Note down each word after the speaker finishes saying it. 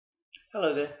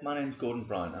Hello there, my name's Gordon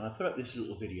Bryant and I put up this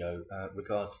little video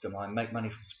regards to my make money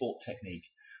from sport technique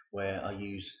where I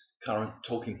use current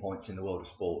talking points in the world of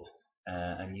sport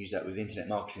and use that with internet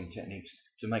marketing techniques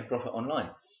to make profit online.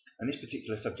 And this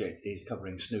particular subject is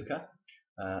covering snooker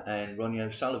and Ronnie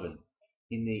O'Sullivan.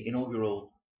 In the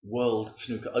inaugural World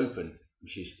Snooker Open,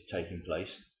 which is taking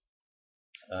place,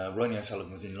 Ronnie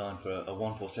O'Sullivan was in line for a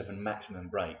 147 maximum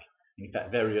break. In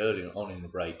fact, very early on in the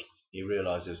break, he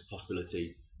realised there was a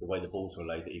possibility, the way the balls were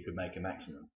laid, that he could make a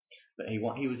maximum. But he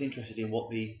was interested in what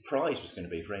the prize was going to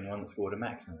be for anyone that scored a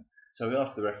maximum. So he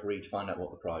asked the referee to find out what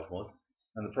the prize was.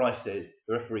 And the prize says,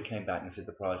 the referee came back and said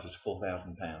the prize was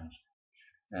 £4,000.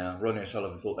 Now, Ronnie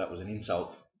O'Sullivan thought that was an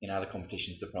insult. In other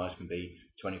competitions, the prize can be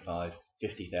 £25,000,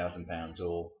 £50,000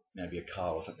 or maybe a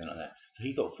car or something like that. So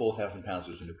he thought £4,000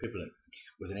 was an equivalent,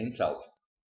 was an insult.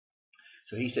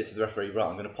 So he said to the referee, right,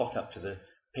 I'm going to pot up to the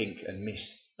pink and miss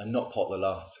and not pot the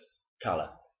last colour,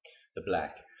 the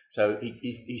black. So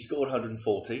he scored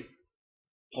 140,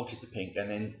 potted the pink,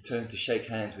 and then turned to shake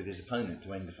hands with his opponent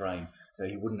to end the frame. So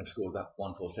he wouldn't have scored that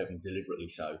 147 deliberately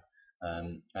so.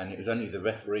 And it was only the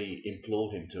referee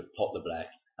implored him to pot the black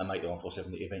and make the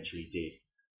 147 that he eventually did.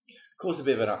 Caused a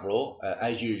bit of an uproar,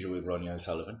 as usual with Ronnie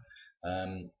O'Sullivan.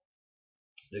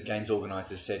 The games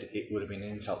organisers said it would have been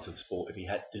an insult to the sport if he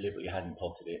had deliberately hadn't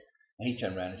potted it. And he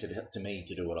turned around and said, it's up to me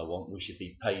to do what I want. We should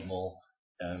be paid more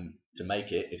to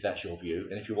make it, if that's your view.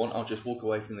 And if you want, I'll just walk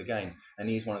away from the game. And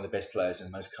he's one of the best players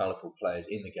and most colourful players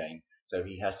in the game. So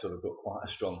he has sort of got quite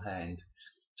a strong hand.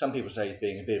 Some people say he's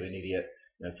being a bit of an idiot.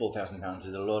 £4,000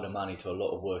 is a lot of money to a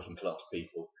lot of working class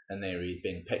people. And there he is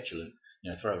being petulant,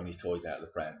 throwing his toys out of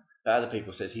the pram. But other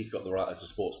people says he's got the right as a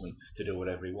sportsman to do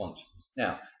whatever he wants.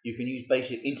 Now, you can use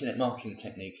basic internet marketing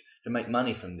techniques to make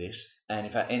money from this, and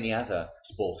in fact any other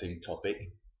sporting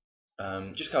topic.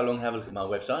 Just go along and have a look at my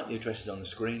website. The address is on the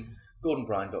screen,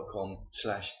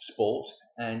 gordonbryan.com/sport,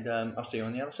 and I'll see you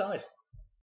on the other side.